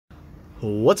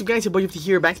What's up guys, your boy Yufty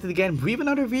here, back to it again with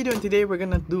another video, and today we're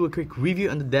gonna do a quick review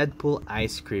on the Deadpool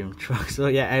ice cream truck. So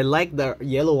yeah, I like the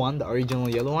yellow one, the original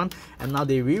yellow one, and now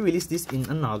they re-released this in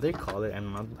another color,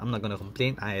 and I'm not gonna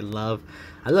complain. I love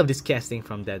this casting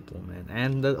from Deadpool, man.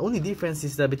 And the only difference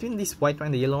is that between this white one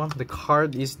and the yellow one, the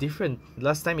card is different.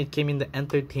 Last time it came in the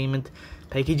entertainment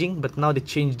packaging, but now they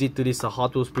changed it to this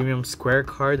Hot Wheels premium square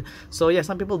card. So yeah,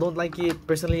 some people don't like it.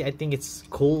 Personally, I think it's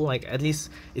cool. Like, at least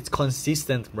it's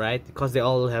consistent, right? Because they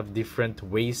all have different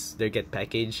ways they get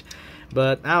packaged.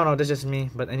 But I don't know, that's just me.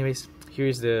 But anyways,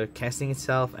 here's the casting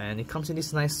itself, and it comes in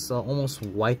this nice almost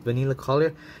white vanilla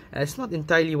color. It's not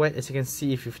entirely white, as you can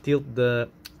see. If you tilt the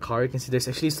car, you can see there's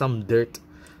actually some dirt,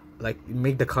 like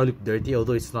make the car look dirty,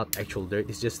 although it's not actual dirt,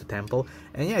 it's just the temple.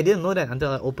 And yeah, I didn't know that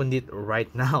until I opened it right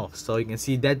now. So you can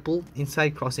see Deadpool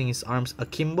inside, crossing his arms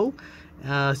akimbo.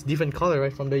 It's different color,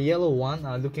 right? From the yellow one,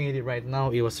 looking at it right now,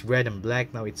 it was red and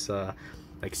black. Now it's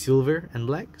like silver and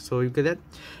black. So you get that.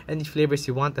 Any flavors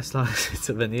you want, as long as it's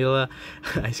a vanilla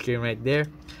ice cream right there.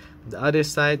 The other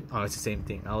side, oh, it's the same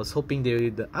thing. I was hoping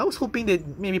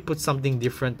they'd maybe put something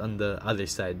different on the other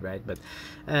side, right? But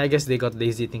I guess they got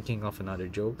lazy thinking of another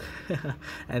joke.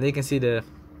 And they can see the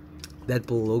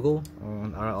Deadpool logo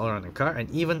all around the car, and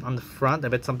even on the front. I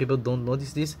bet some people don't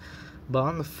notice this, but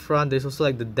on the front there's also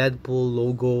like the Deadpool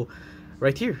logo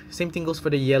right here. Same thing goes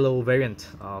for the yellow variant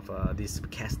of this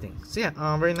casting. So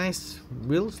yeah, very nice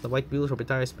wheels, the white wheels,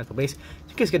 proprietary metal base.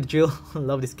 You guys get the drill.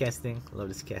 Love this casting,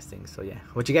 So yeah,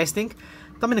 what you guys think?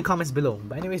 Tell me in the comments below.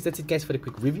 But anyways, that's it guys for the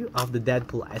quick review of the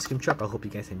Deadpool ice cream truck. I hope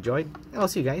you guys enjoyed, and I'll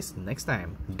see you guys next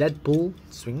time. Deadpool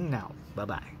swinging now. Bye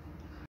bye.